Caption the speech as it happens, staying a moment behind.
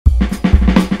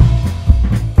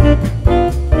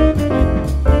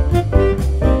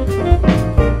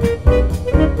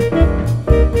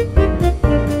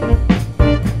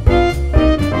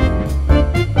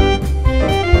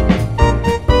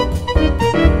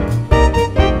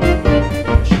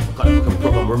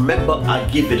remember I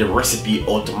give you the recipe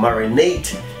how to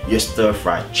marinate your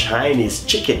stir-fried Chinese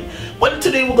chicken. But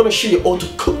today we're going to show you how to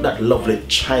cook that lovely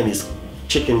Chinese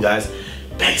chicken, guys.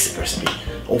 Basic recipe.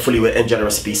 Hopefully you will enjoy the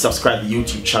recipe. Subscribe to the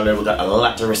YouTube channel. We got a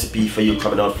lot of recipe for you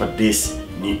coming out for this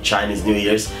new Chinese New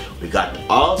Year's. We got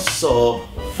also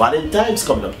Valentine's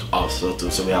coming up also too,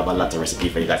 so we have a lot of recipe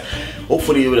for you guys.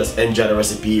 Hopefully you will just enjoy the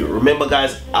recipe. Remember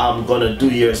guys, I'm gonna do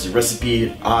your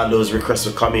recipe. All those requests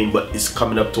will come in, but it's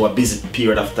coming up to a busy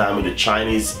period of time with the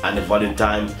Chinese and the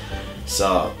Valentine's,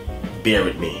 so bear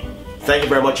with me. Thank you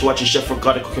very much for watching Chef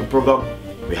Ricardo cooking program.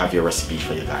 We have your recipe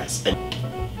for you guys. And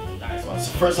guys,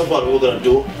 so first of all, what we're gonna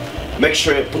do, make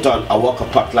sure you put on a wok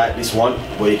pot like this one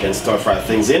where you can stir fry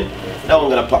things in. Now I'm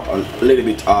gonna pop a little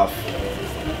bit of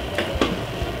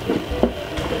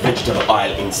vegetable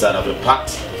oil inside of the pot,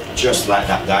 just like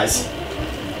that, guys.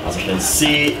 As you can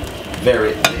see,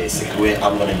 very basic way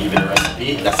I'm gonna give you the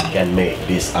recipe that you can make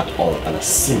this at home on a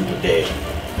simple day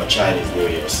for Chinese New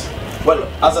Year's. Well,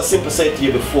 as I simply said to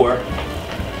you before,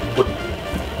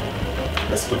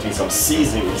 let's put in some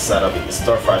seasoning inside of it. The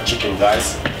stir-fried chicken,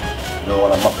 guys. Don't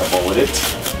wanna muck about with it.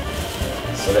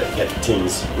 So let's get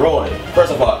things rolling.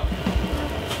 First of all,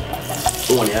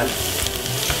 onion.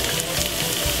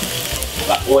 We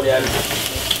got onion,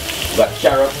 we got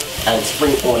carrot, and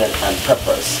spring onion and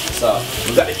peppers. So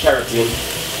we got the carrot in.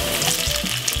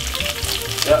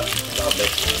 Yeah, lovely.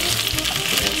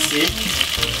 You can see.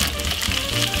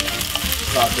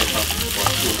 Saute it for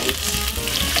 2 minutes.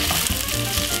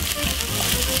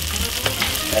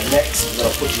 And next we're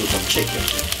gonna put in some chicken.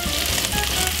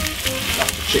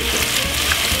 That's the chicken.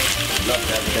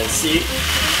 Lovely, as you can see.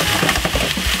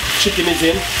 Chicken is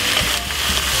in.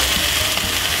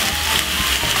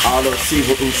 All the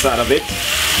seasoning inside of it.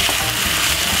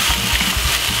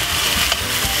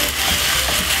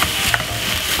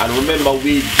 And remember,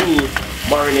 we do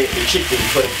marinate the chicken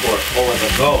 24 hours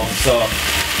ago, so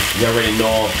you already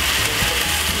know.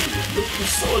 Looking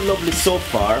so lovely so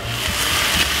far.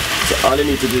 So all you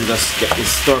need to do is just get this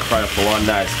stir fry for one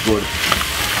nice good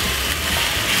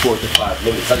 4 to 5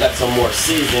 minutes. I got some more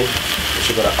seasoning which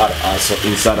we're gonna add also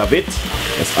inside of it.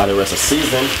 Let's add the rest of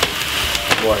seasoning,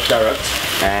 more carrot,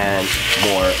 and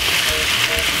more.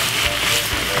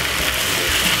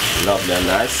 Lovely and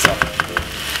nice. So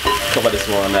cover this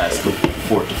one nice good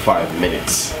 4 to 5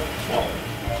 minutes.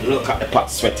 Look at the pot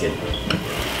sweating.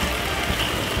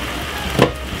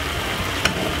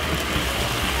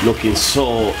 Looking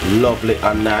so lovely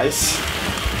and nice.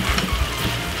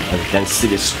 And you can see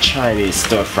this Chinese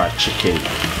stir-fried chicken.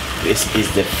 This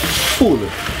is the full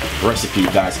recipe,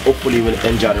 guys. Hopefully you will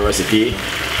enjoy the recipe.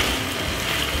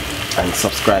 And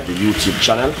subscribe to the YouTube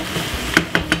channel.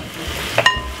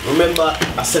 Remember,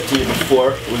 I said to you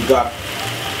before, we got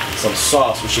some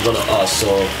sauce which you're gonna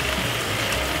also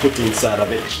put inside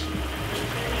of it.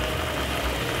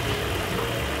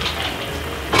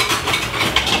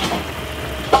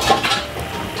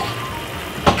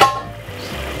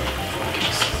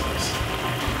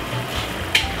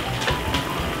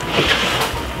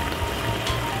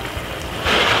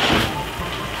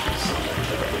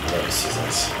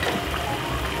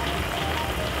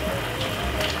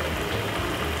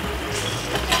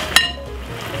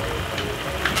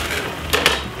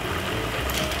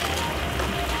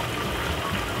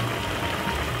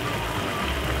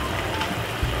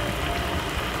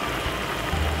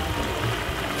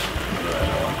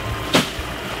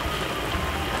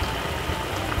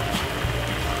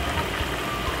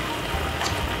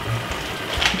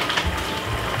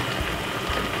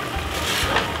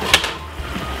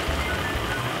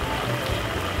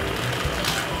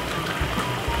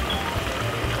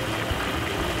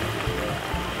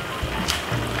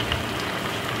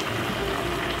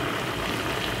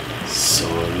 So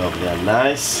lovely and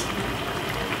nice.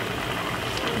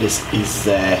 This is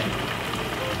the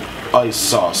oil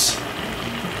sauce.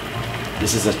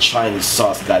 This is a Chinese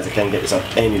sauce, guys. You can get this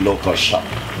at any local shop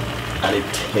and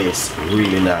it tastes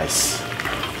really nice.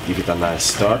 Give it a nice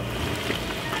stir.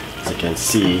 As you can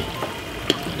see,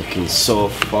 looking so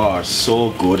far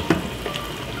so good.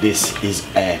 This is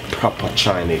a proper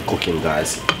Chinese cooking,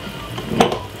 guys.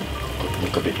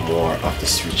 Look a bit more of the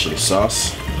sweet chili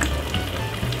sauce,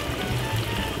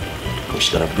 which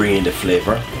is gonna bring in the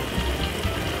flavor.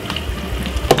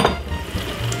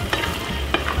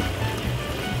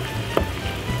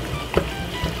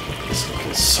 It's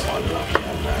looking so lovely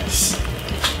and nice.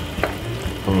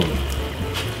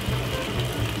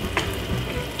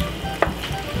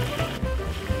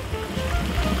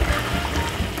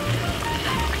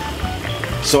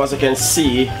 So as you can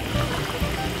see,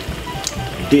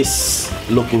 this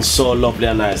looking so lovely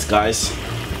and nice, guys.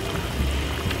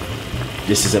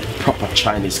 This is a proper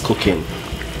Chinese cooking.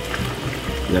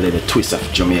 A little twist of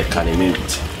Jamaican in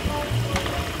it.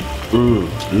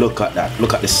 Look at that.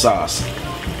 Look at the sauce.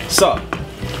 So,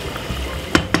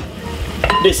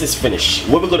 this is finished.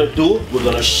 What we're gonna do, we're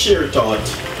gonna share it out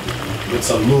with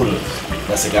some noodles.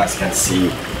 That's so you guys can see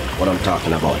what I'm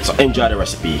talking about. So enjoy the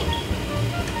recipe.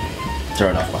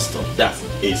 Turn off my stove. That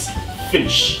is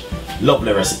finished.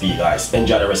 Lovely recipe, guys.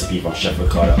 Enjoy the recipe from Chef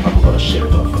Ricardo. I'm gonna share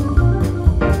it out.